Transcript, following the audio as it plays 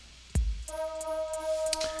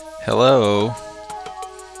Hello.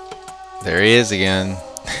 There he is again.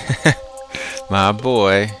 My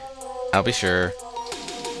boy. I'll be sure.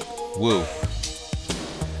 Woo.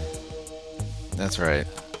 That's right.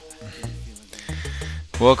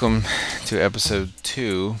 Welcome to episode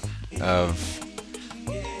 2 of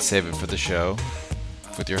Save It for the Show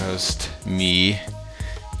with your host, me,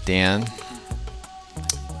 Dan.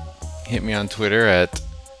 Hit me on Twitter at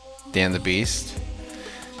Dan the Beast.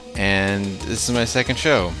 And this is my second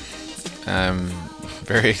show. I'm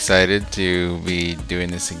very excited to be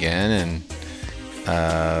doing this again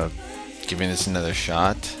and giving this another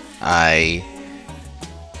shot. I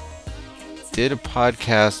did a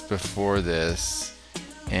podcast before this,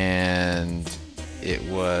 and it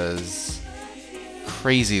was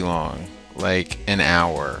crazy long, like an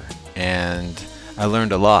hour, and I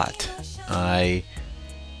learned a lot. I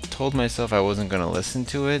told myself I wasn't going to listen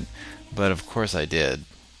to it, but of course I did.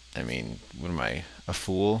 I mean, what am I, a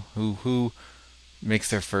fool? Who makes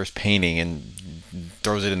their first painting and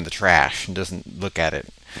throws it in the trash and doesn't look at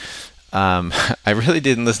it? I really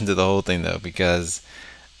didn't listen to the whole thing though, because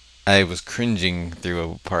I was cringing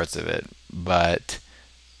through parts of it, but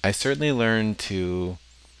I certainly learned two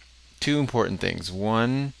important things.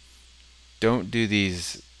 One, don't do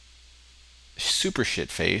these super shit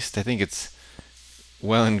faced. I think it's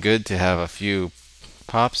well and good to have a few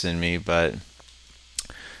pops in me, but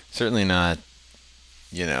certainly not,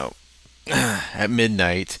 you know, at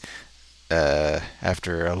midnight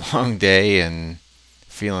after a long day and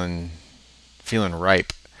feeling feeling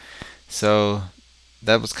ripe. So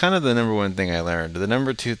that was kind of the number one thing I learned. The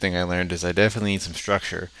number two thing I learned is I definitely need some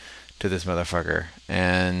structure to this motherfucker.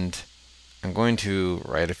 And I'm going to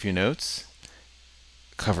write a few notes,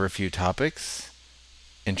 cover a few topics,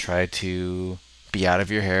 and try to be out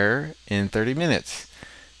of your hair in 30 minutes.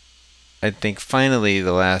 I think finally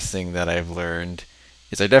the last thing that I've learned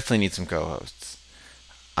is I definitely need some co hosts.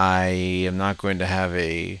 I am not going to have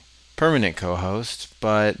a permanent co host,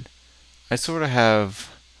 but I sort of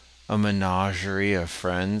have a menagerie of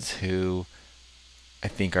friends who I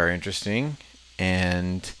think are interesting,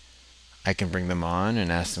 and I can bring them on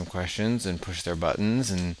and ask them questions and push their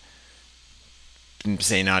buttons and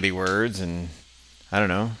say naughty words and I don't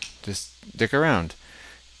know, just dick around.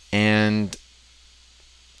 And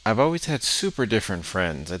I've always had super different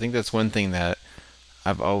friends. I think that's one thing that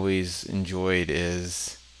I've always enjoyed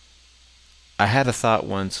is I had a thought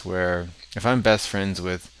once where if I'm best friends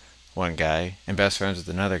with one guy and best friends with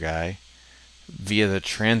another guy, via the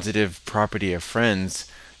transitive property of friends,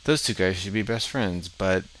 those two guys should be best friends,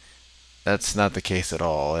 but that's not the case at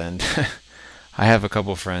all. And I have a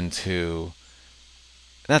couple friends who,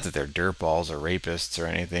 not that they're dirtballs or rapists or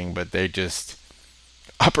anything, but they just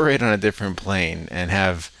operate on a different plane and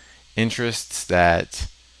have interests that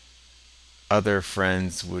other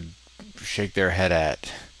friends would shake their head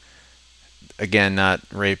at. Again, not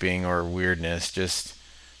raping or weirdness, just,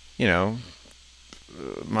 you know,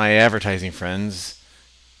 my advertising friends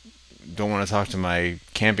don't want to talk to my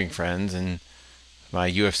camping friends and my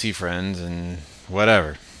UFC friends and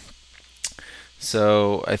whatever.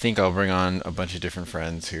 So I think I'll bring on a bunch of different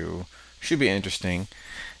friends who should be interesting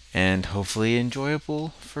and hopefully enjoyable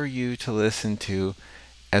for you to listen to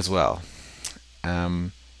as well.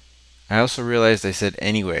 Um, I also realized I said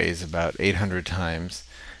anyways about 800 times,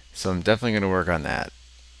 so I'm definitely going to work on that.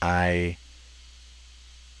 I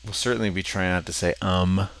will certainly be trying not to say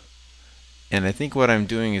and I think what I'm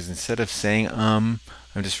doing is instead of saying I'm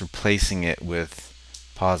just replacing it with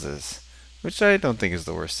pauses, which I don't think is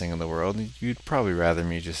the worst thing in the world. You'd probably rather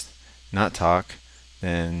me just not talk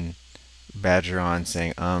than badger on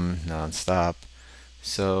saying nonstop.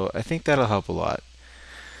 So I think that'll help a lot.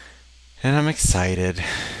 And I'm excited.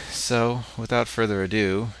 So without further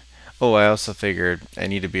ado, oh, I also figured I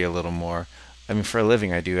need to be a little more. I mean, for a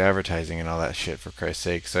living, I do advertising and all that shit, for Christ's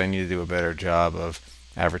sake, so I need to do a better job of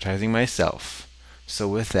advertising myself. So,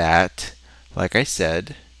 with that, like I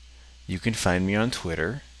said, you can find me on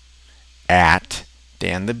Twitter at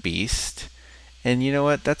Dan the Beast. And you know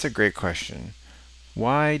what? That's a great question.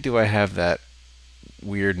 Why do I have that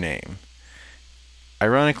weird name?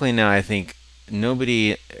 Ironically, now I think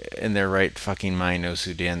nobody in their right fucking mind knows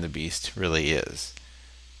who Dan the Beast really is.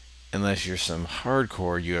 Unless you're some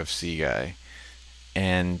hardcore UFC guy.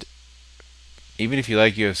 And even if you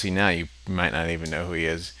like UFC now, you might not even know who he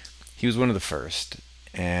is. He was one of the first.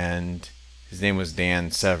 And his name was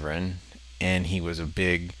Dan Severn. And he was a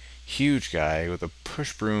big, huge guy with a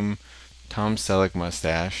push broom Tom Selleck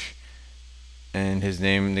mustache. And his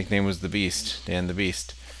nickname was the Beast, Dan the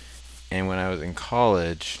Beast. And when I was in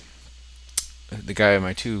college, the guy, I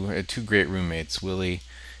had two great roommates, Willie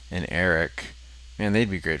and Eric. Man, they'd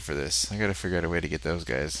be great for this. I gotta figure out a way to get those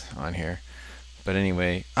guys on here. But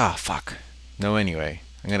anyway, fuck. No, anyway,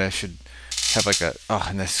 I should have like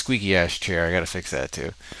and the squeaky ass chair. I gotta fix that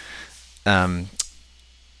too. Um,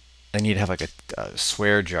 I need to have like a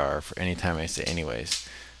swear jar for any time I say anyways.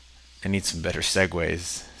 I need some better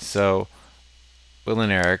segues. So, Will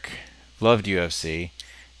and Eric loved UFC,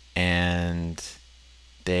 and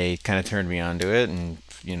they kind of turned me onto it, and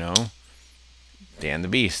Dan the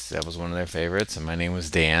Beast. That was one of their favorites, and my name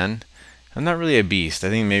was Dan. I'm not really a beast. I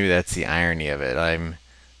think maybe that's the irony of it. I'm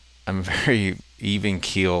a very even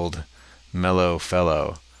keeled, mellow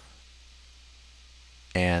fellow,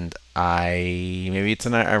 and maybe it's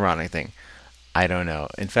an ironic thing. I don't know.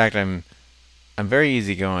 In fact, I'm very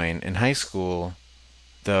easygoing. In high school,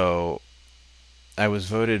 though, I was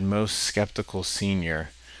voted most skeptical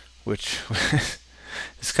senior, which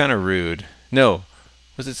is kind of rude. No,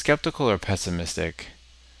 was it skeptical or pessimistic?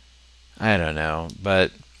 I don't know,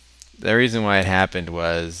 but the reason why it happened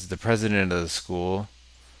was the president of the school,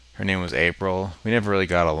 her name was April. We never really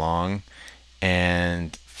got along,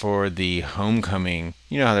 and for the homecoming,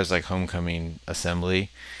 you know how there's like homecoming assembly.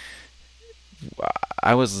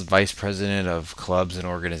 I was vice president of clubs and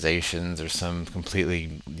organizations or some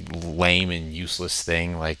completely lame and useless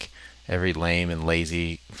thing like every lame and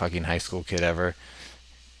lazy fucking high school kid ever.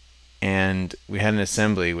 And we had an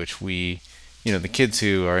assembly which the kids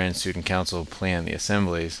who are in student council plan the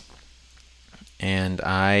assemblies. And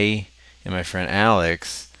I and my friend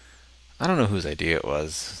Alex, I don't know whose idea it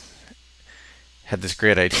was, had this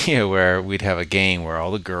great idea where we'd have a game where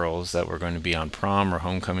all the girls that were going to be on prom or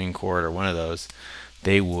homecoming court or one of those,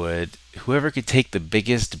 whoever could take the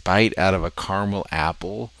biggest bite out of a caramel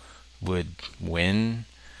apple would win,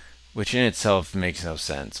 which in itself makes no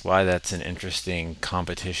sense. Why that's an interesting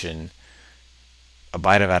competition. A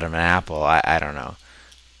bite out of an apple, I don't know.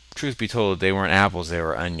 Truth be told, they weren't apples, they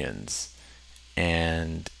were onions.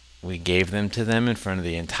 And we gave them to them in front of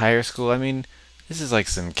the entire school. I mean, this is like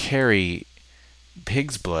some Carrie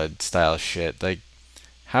pig's blood style shit. Like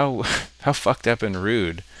how how fucked up and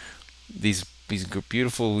rude these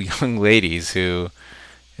beautiful young ladies who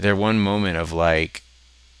their one moment of like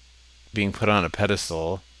being put on a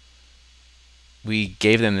pedestal, we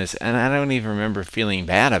gave them this, and I don't even remember feeling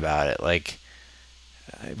bad about it. Like,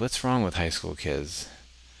 what's wrong with high school kids?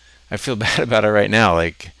 I feel bad about it right now.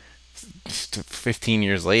 Like, 15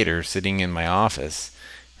 years later, sitting in my office,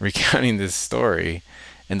 recounting this story,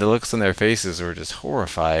 and the looks on their faces were just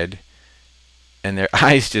horrified, and their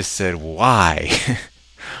eyes just said, "Why?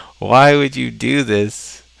 Why would you do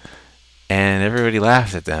this?" And everybody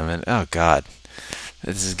laughed at them, and oh god,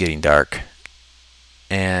 this is getting dark.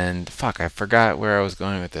 And fuck, I forgot where I was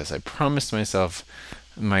going with this. I promised myself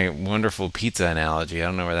my wonderful pizza analogy. I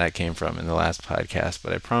don't know where that came from in the last podcast,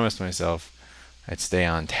 but I promised myself I'd stay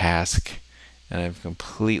on task, and I've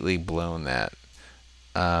completely blown that.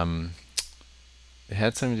 Um, it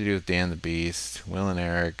had something to do with Dan the Beast, Will and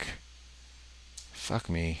Eric. Fuck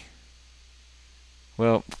me.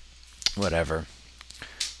 Well, whatever.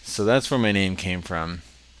 So that's where my name came from.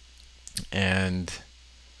 And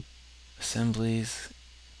assemblies.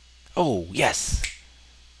 Oh, yes!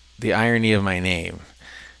 The irony of my name.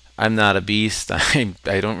 I'm not a beast. I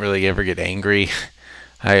don't really ever get angry.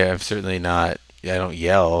 I'm certainly not. I don't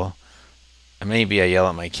yell. Maybe I yell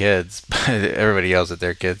at my kids, but everybody yells at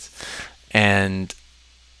their kids. And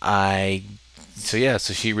I. So yeah,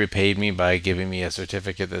 so she repaid me by giving me a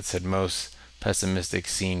certificate that said most pessimistic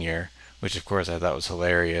senior, which of course I thought was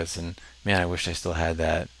hilarious. And man, I wish I still had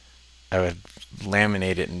that. I would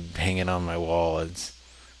laminate it and hang it on my wall as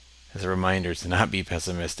a reminder to not be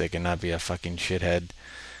pessimistic and not be a fucking shithead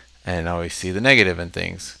and always see the negative in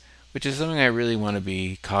things, which is something I really want to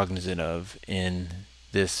be cognizant of in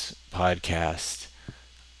this podcast.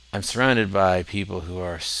 I'm surrounded by people who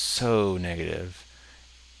are so negative.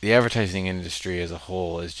 The advertising industry as a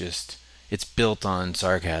whole is just, it's built on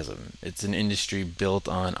sarcasm. It's an industry built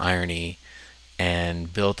on irony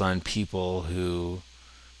and built on people who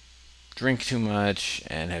drink too much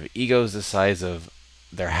and have egos the size of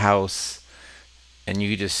their house, and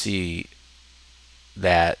you just see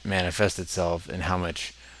that manifest itself in how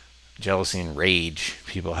much jealousy and rage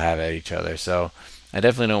people have at each other. So I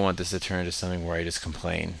definitely don't want this to turn into something where I just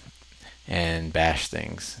complain and bash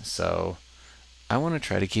things. So I want to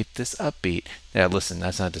try to keep this upbeat. Yeah, listen,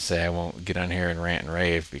 that's not to say I won't get on here and rant and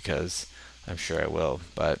rave, because I'm sure I will,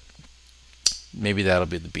 but maybe that'll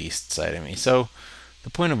be the beast side of me. So the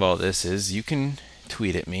point of all this is you can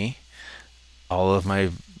tweet at me. All of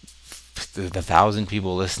the 1,000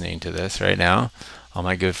 people listening to this right now, all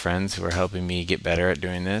my good friends who are helping me get better at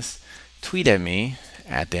doing this, tweet at me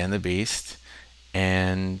at Dan the Beast,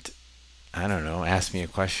 and I don't know, ask me a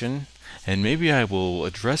question, and maybe I will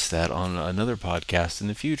address that on another podcast in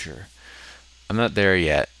the future. I'm not there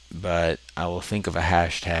yet, but I will think of a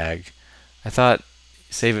hashtag. I thought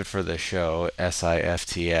save it for the show,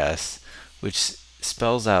 SIFTS, which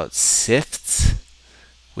spells out sifts,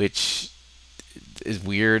 which is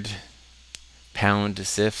weird. Pound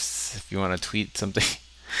sifts if you want to tweet something.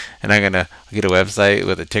 And I'll get a website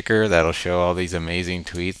with a ticker that'll show all these amazing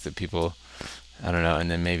tweets that people, I don't know, and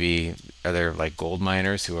then maybe other like gold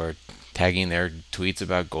miners who are tagging their tweets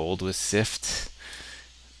about gold with sift.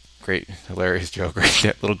 Great, hilarious joke right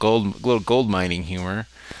there. Little gold mining humor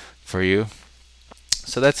for you.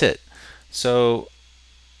 So that's it. So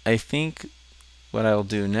I think what I'll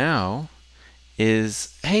do now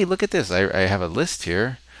is, hey, look at this. I have a list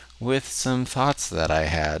here with some thoughts that I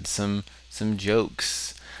had, some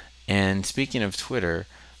jokes. And speaking of Twitter,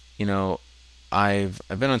 you know, I've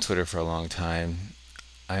been on Twitter for a long time.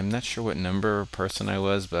 I'm not sure what number person I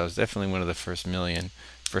was, but I was definitely one of the first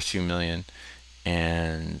few million.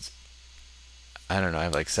 And I don't know, I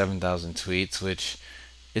have like 7,000 tweets, which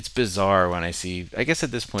it's bizarre when I see. I guess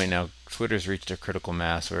at this point now, Twitter's reached a critical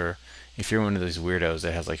mass where if you're one of those weirdos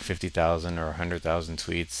that has like 50,000 or 100,000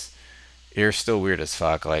 tweets, you're still weird as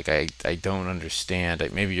fuck. Like I don't understand.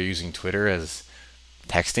 Like maybe you're using Twitter as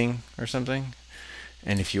texting or something.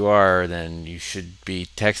 And if you are, then you should be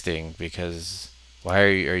texting because why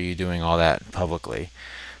are you doing all that publicly?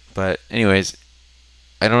 But anyways,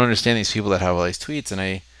 I don't understand these people that have all these tweets, and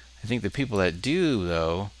I think the people that do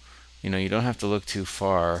though, you don't have to look too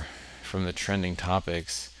far from the trending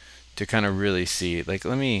topics to kind of really see. Like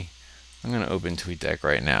I'm gonna open TweetDeck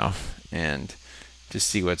right now and just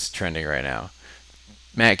see what's trending right now.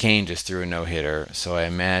 Matt Cain just threw a no hitter, so I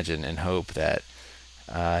imagine and hope that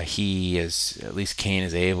he is at least Cain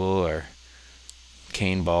is able or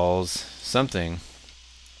Cain balls something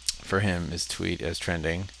for him is tweet as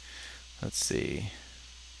trending. Let's see.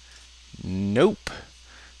 Nope.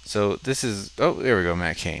 So this is there we go,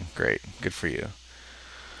 Matt Cain. Great, good for you.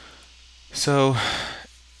 So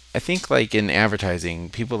I think like in advertising,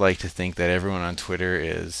 people like to think that everyone on Twitter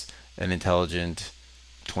is an intelligent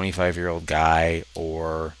 25-year-old guy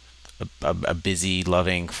or a busy,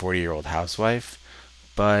 loving 40-year-old housewife.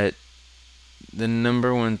 But the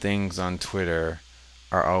number one things on Twitter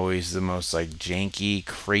are always the most like janky,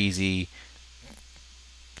 crazy.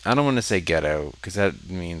 I don't want to say ghetto because that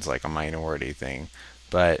means like a minority thing,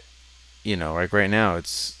 but like right now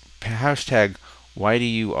it's hashtag why do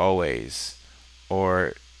you always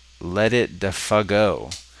or let it da go,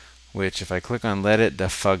 which if I click on let it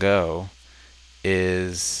da go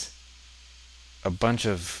is a bunch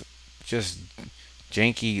of just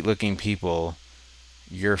janky looking people.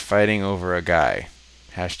 You're fighting over a guy.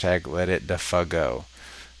 Hashtag let it da go.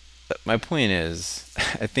 My point is,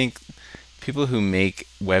 I think people who make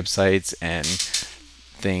websites and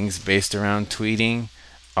things based around tweeting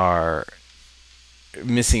are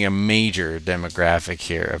missing a major demographic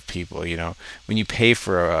here of people. When you pay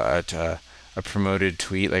for a promoted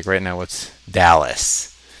tweet, like right now, what's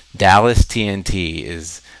Dallas? Dallas TNT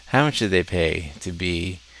is how much did they pay to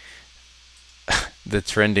be the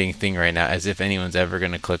trending thing right now? As if anyone's ever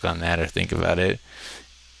going to click on that or think about it.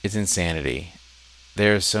 It's insanity.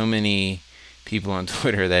 There are so many people on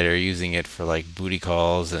Twitter that are using it for like booty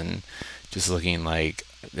calls and just looking like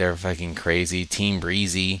they're fucking crazy. Team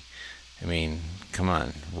Breezy. I mean, come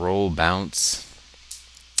on, roll bounce.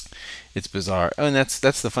 It's bizarre. Oh, and that's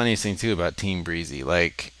the funniest thing too about Team Breezy.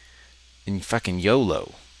 Like, in fucking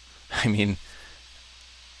YOLO. I mean,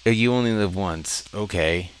 you only live once.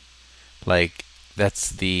 Okay, like that's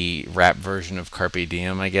the rap version of Carpe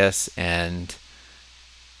Diem, I guess. And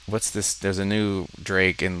what's this? There's a new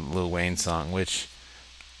Drake and Lil Wayne song, which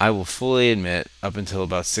I will fully admit, up until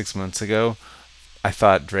about 6 months ago, I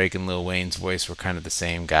thought Drake and Lil Wayne's voice were kind of the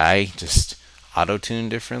same guy, just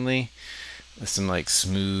auto-tuned differently. With some like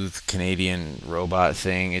smooth Canadian robot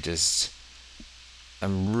thing.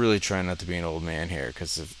 I'm really trying not to be an old man here,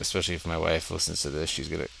 because especially if my wife listens to this, she's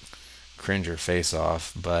gonna cringe her face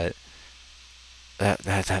off. But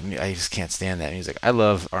that I just can't stand that music. I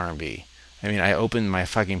love R&B. I mean, I opened my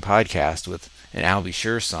fucking podcast with an Al B.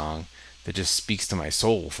 Sure song that just speaks to my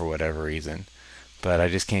soul for whatever reason. But I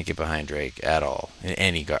just can't get behind Drake at all.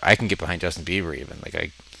 I can get behind Justin Bieber even. Like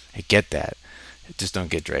I get that. I just don't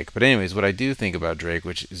get Drake. But anyways, what I do think about Drake,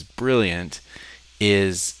 which is brilliant,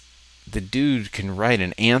 is the dude can write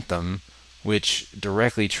an anthem which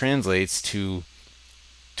directly translates to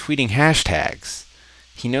tweeting hashtags.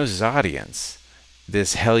 He knows his audience.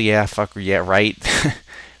 This hell yeah, fucker, yeah, right.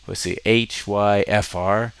 Let's see,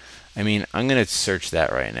 HYFR. I mean, I'm going to search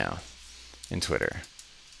that right now. in Twitter.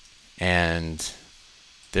 And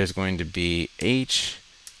there's going to be HYFR.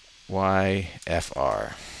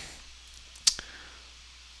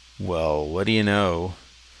 Well, what do you know?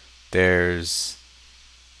 There's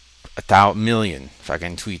a million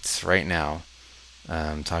fucking tweets right now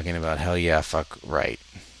talking about hell yeah, fuck right,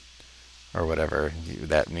 or whatever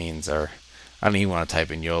that means. Or I don't even want to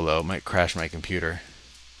type in YOLO. It might crash my computer.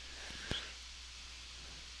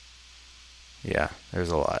 Yeah,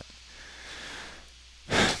 there's a lot.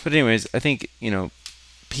 But anyways, I think,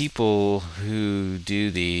 people who do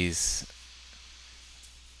these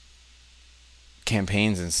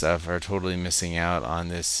campaigns and stuff are totally missing out on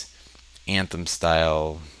this anthem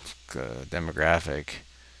style demographic.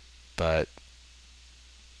 But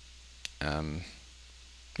um,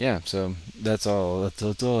 yeah, so that's all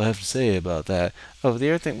I have to say about that. Oh,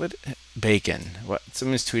 the other thing, what bacon? What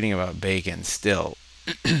someone's tweeting about bacon still.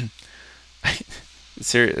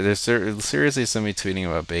 There's seriously somebody tweeting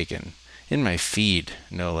about bacon in my feed,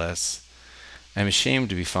 no less. I'm ashamed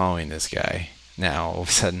to be following this guy now. All of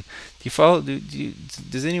a sudden,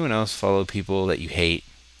 does anyone else follow people that you hate?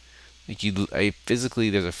 Like I physically,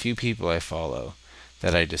 there's a few people I follow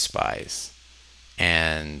that I despise,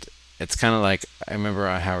 and it's kind of like I remember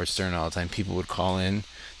on Howard Stern all the time. People would call in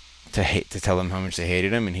to tell him how much they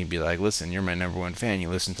hated him, and he'd be like, "Listen, you're my number one fan. You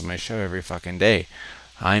listen to my show every fucking day.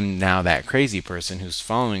 I'm now that crazy person who's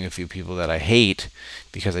following a few people that I hate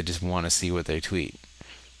because I just want to see what they tweet."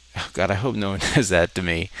 Oh, God, I hope no one does that to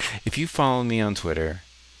me. If you follow me on Twitter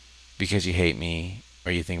because you hate me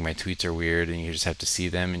or you think my tweets are weird and you just have to see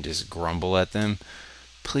them and just grumble at them,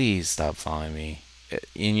 please stop following me.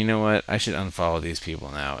 And you know what? I should unfollow these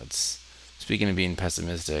people now. It's speaking of being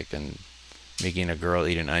pessimistic and making a girl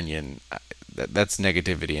eat an onion. That's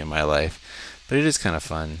negativity in my life. But it is kind of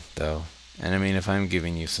fun, though. And I mean, if I'm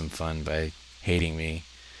giving you some fun by hating me,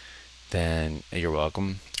 then you're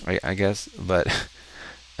welcome, I guess. But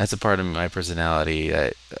that's a part of my personality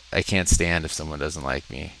that I can't stand if someone doesn't like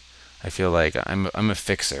me. I feel like I'm a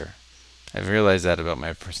fixer. I've realized that about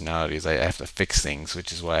my personality is I have to fix things,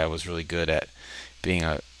 which is why I was really good at being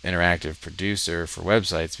an interactive producer for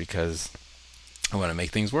websites because I want to make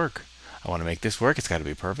things work. I want to make this work. It's got to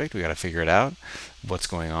be perfect. We got to figure it out. What's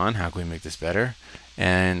going on? How can we make this better?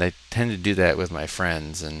 And I tend to do that with my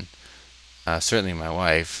friends and certainly my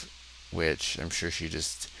wife, which I'm sure she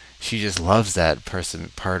just loves that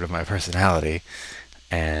part of my personality,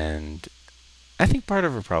 and I think part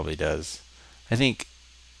of her probably does. I think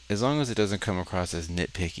as long as it doesn't come across as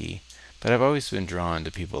nitpicky, but I've always been drawn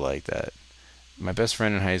to people like that. My best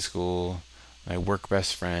friend in high school, my work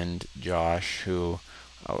best friend Josh, who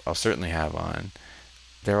I'll certainly have on.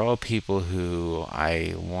 They're all people who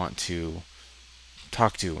I want to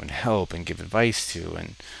talk to and help and give advice to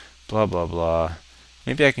and blah blah blah.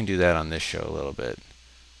 Maybe I can do that on this show a little bit.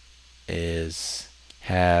 Is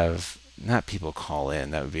have not people call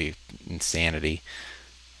in. That would be insanity.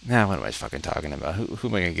 Now, what am I fucking talking about? Who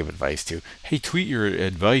am I going to give advice to? Hey, tweet your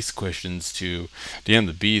advice questions to Dan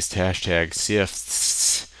the Beast, hashtag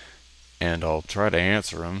SIFTs, and I'll try to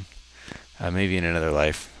answer them. Maybe in another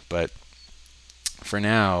life. But for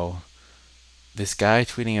now, this guy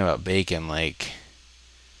tweeting about bacon, like,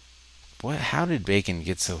 what? How did bacon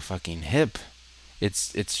get so fucking hip?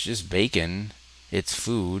 It's just bacon. It's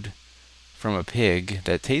food from a pig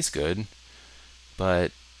that tastes good.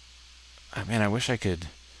 But, man, I wish I could.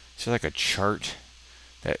 Is there like a chart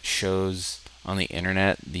that shows on the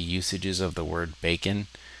internet the usages of the word bacon?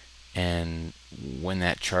 And when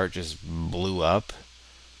that chart just blew up,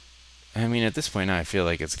 I mean, at this point now, I feel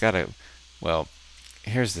like it's gotta. Well,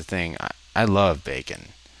 here's the thing. I love bacon,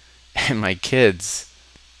 and my kids,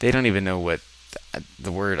 they don't even know what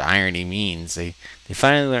the word irony means. They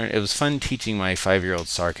finally learned. It was fun teaching my 5-year-old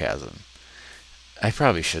sarcasm. I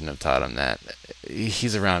probably shouldn't have taught him that.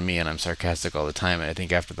 He's around me and I'm sarcastic all the time. And I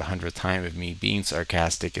think after the 100th time of me being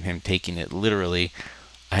sarcastic and him taking it literally,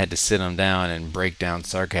 I had to sit him down and break down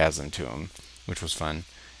sarcasm to him, which was fun.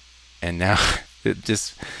 And now, it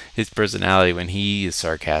just his personality when he is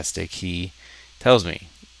sarcastic, he tells me,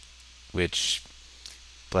 which,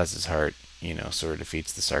 bless his heart, sort of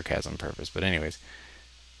defeats the sarcasm purpose. But anyways,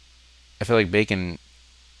 I feel like bacon.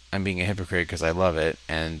 I'm being a hypocrite because I love it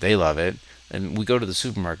and they love it. And we go to the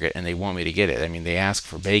supermarket and they want me to get it. I mean, they ask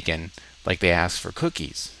for bacon like they ask for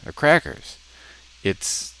cookies or crackers.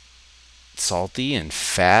 It's salty and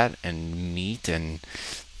fat and meat and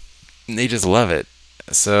they just love it.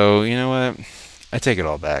 So, you know what? I take it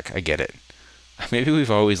all back. I get it. Maybe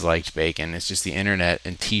we've always liked bacon. It's just the internet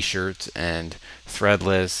and t-shirts and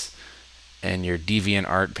threadless and your deviant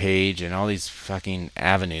art page and all these fucking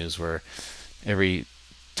avenues where every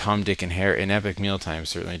Tom, Dick, and Harry and Epic Mealtime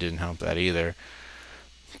certainly didn't help that either.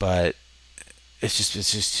 But it's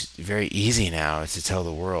just very easy now to tell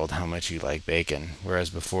the world how much you like bacon, whereas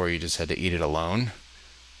before you just had to eat it alone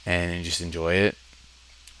and just enjoy it.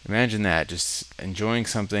 Imagine that, just enjoying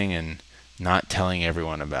something and not telling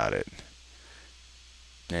everyone about it.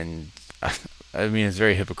 And I mean, it's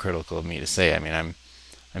very hypocritical of me to say. I mean,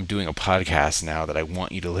 I'm doing a podcast now that I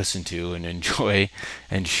want you to listen to and enjoy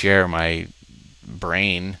and share my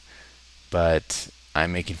brain, but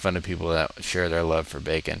I'm making fun of people that share their love for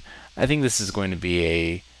bacon. I think this is going to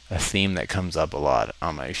be a theme that comes up a lot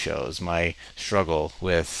on my shows. My struggle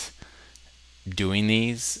with doing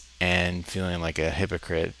these and feeling like a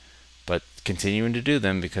hypocrite, but continuing to do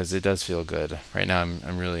them because it does feel good. Right now,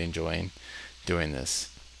 I'm really enjoying doing this.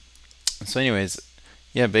 So, anyways,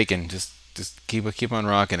 yeah, bacon. Just keep on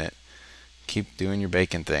rocking it. Keep doing your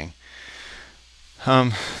bacon thing.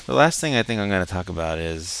 The last thing I think I'm going to talk about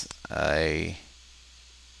is I.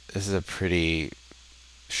 This is a pretty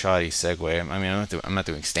shoddy segue. I mean, I'm not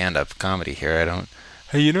doing stand-up comedy here. I don't.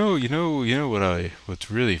 Hey,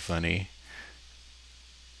 what's really funny?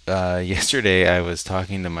 Yesterday I was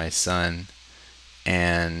talking to my son,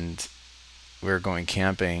 and we were going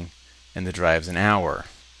camping, and the drive's an hour.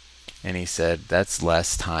 And he said, that's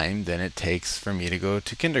less time than it takes for me to go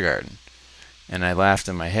to kindergarten. And I laughed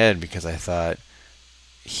in my head because I thought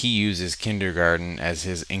he uses kindergarten as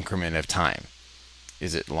his increment of time.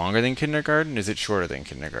 Is it longer than kindergarten? Is it shorter than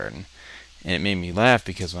kindergarten? And it made me laugh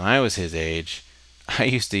because when I was his age, I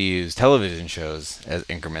used to use television shows as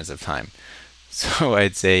increments of time. So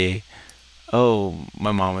I'd say, oh,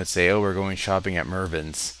 my mom would say, oh, we're going shopping at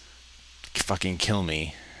Mervin's. Fucking kill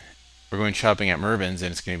me. We're going shopping at Mervin's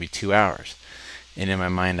and it's going to be 2 hours. And in my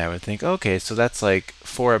mind, I would think, okay, so that's like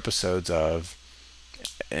 4 episodes of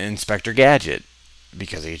Inspector Gadget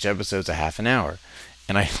because each episode's a half an hour.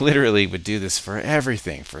 And I literally would do this for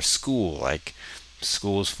everything, for school. Like,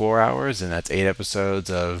 school's 4 hours, and that's 8 episodes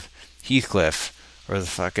of Heathcliff or the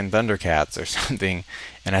fucking Thundercats or something.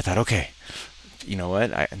 And I thought, okay, you know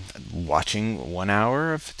what? Watching 1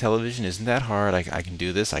 hour of television isn't that hard. I can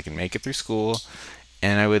do this. I can make it through school.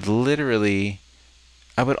 And I would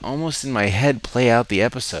almost in my head play out the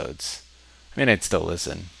episodes. I mean, I'd still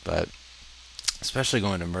listen, but especially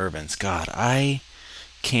going to Mervin's, God, I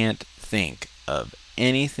can't think of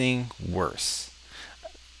anything worse.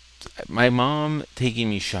 My mom taking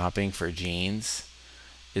me shopping for jeans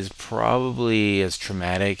is probably as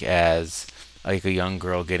traumatic as like a young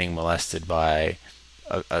girl getting molested by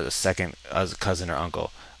a second a cousin or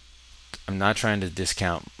uncle. I'm not trying to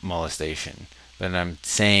discount molestation, but I'm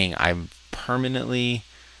saying I'm permanently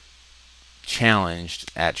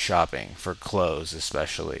challenged at shopping for clothes,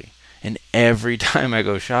 especially. And every time I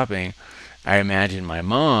go shopping, I imagine my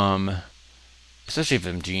mom, especially if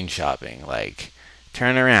I'm jean shopping, like,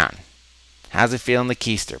 turn around. How's it feel in the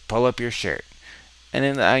keister? Pull up your shirt. And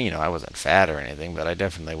then, I wasn't fat or anything, but I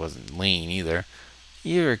definitely wasn't lean either.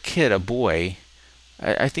 You're a kid, a boy.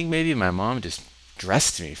 I think maybe my mom just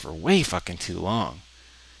dressed me for way fucking too long.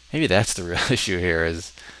 Maybe that's the real issue here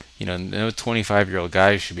is, no 25-year-old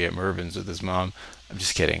guy should be at Mervin's with his mom. I'm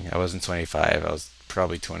just kidding. I wasn't 25. I was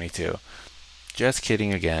probably 22. Just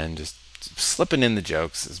kidding again. Just slipping in the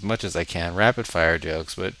jokes as much as I can. Rapid fire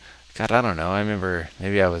jokes. But, God, I don't know. I remember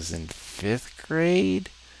maybe I was in fifth grade.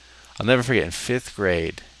 I'll never forget in fifth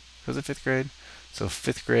grade. Was it fifth grade? So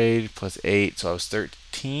fifth grade plus 8. So I was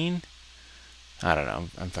 13. I don't know.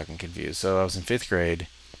 I'm fucking confused. So I was in fifth grade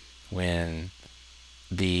when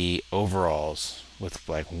the overalls with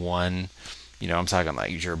like one, I'm talking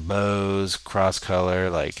like Gerbots, cross color.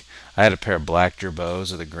 Like I had a pair of black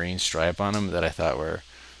Gerbots with a green stripe on them that I thought were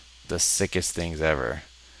the sickest things ever.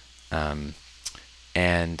 Um,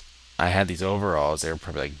 and I had these overalls. They were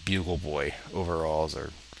probably like Bugle Boy overalls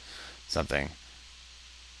or something.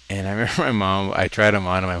 And I remember I tried them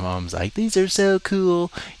on, and my mom's like, these are so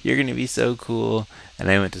cool. You're going to be so cool.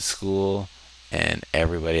 And I went to school, and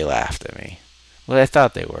everybody laughed at me. Well, I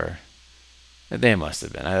thought they were. They must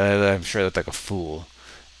have been. I'm sure I looked like a fool.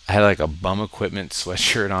 I had like a bum equipment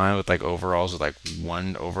sweatshirt on with like overalls with like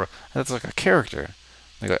one over. That's like a character.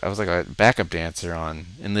 Like I was like a backup dancer on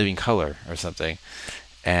In Living Color or something.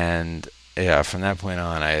 And yeah, from that point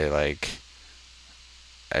on, I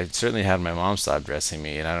certainly had my mom stop dressing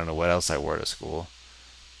me, and I don't know what else I wore to school.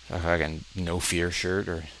 Like a No Fear shirt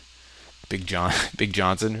or Big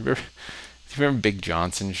Johnson. Remember Big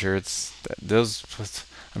Johnson shirts? Those,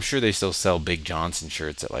 I'm sure they still sell Big Johnson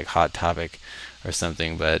shirts at like Hot Topic or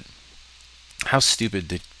something. But how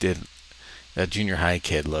stupid did a junior high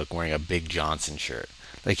kid look wearing a Big Johnson shirt?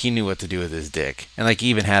 Like he knew what to do with his dick, and like he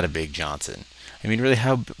even had a Big Johnson. I mean, really,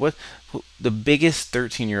 the biggest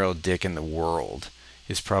 13-year-old dick in the world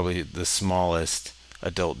is probably the smallest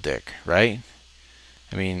adult dick, right?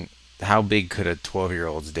 I mean, how big could a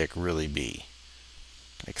 12-year-old's dick really be?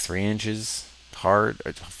 Like 3 inches hard,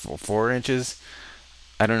 or 4 inches?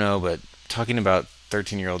 I don't know, but talking about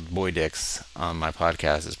 13-year-old boy dicks on my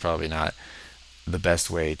podcast is probably not the best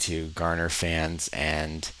way to garner fans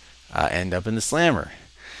and end up in the slammer.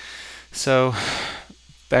 So,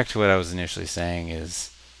 back to what I was initially saying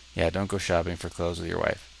is, yeah, don't go shopping for clothes with your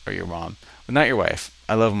wife or your mom. But not your wife.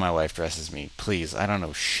 I love when my wife dresses me. Please, I don't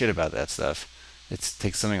know shit about that stuff. It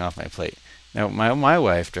takes something off my plate. Now, my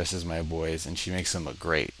wife dresses my boys, and she makes them look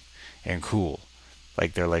great and cool.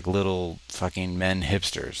 Like they're like little fucking men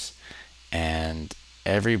hipsters. And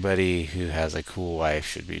everybody who has a cool wife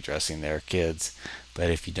should be dressing their kids. But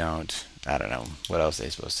if you don't, I don't know what else are they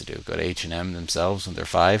supposed to do. Go to H&M themselves when they're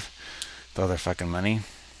 5, with all their fucking money.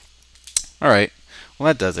 All right, well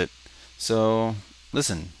that does it. So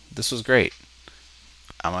listen, this was great.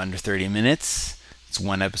 I'm under 30 minutes. It's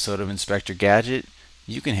one episode of Inspector Gadget.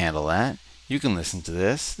 You can handle that. You can listen to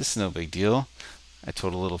this. This is no big deal. I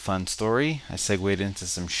told a little fun story. I segued into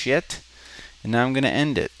some shit. And now I'm going to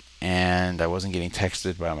end it. And I wasn't getting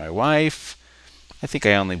texted by my wife. I think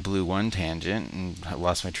I only blew one tangent and I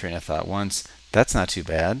lost my train of thought once. That's not too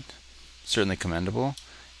bad. Certainly commendable.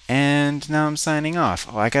 And now I'm signing off.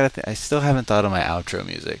 Oh, I still haven't thought of my outro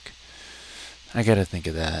music. I gotta think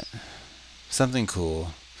of that. Something cool.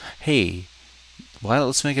 Hey,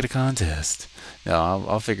 let's make it a contest. No,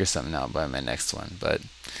 I'll figure something out by my next one. But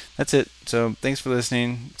that's it. So thanks for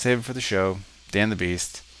listening. Save it for the show. Dan the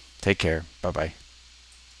Beast. Take care. Bye bye.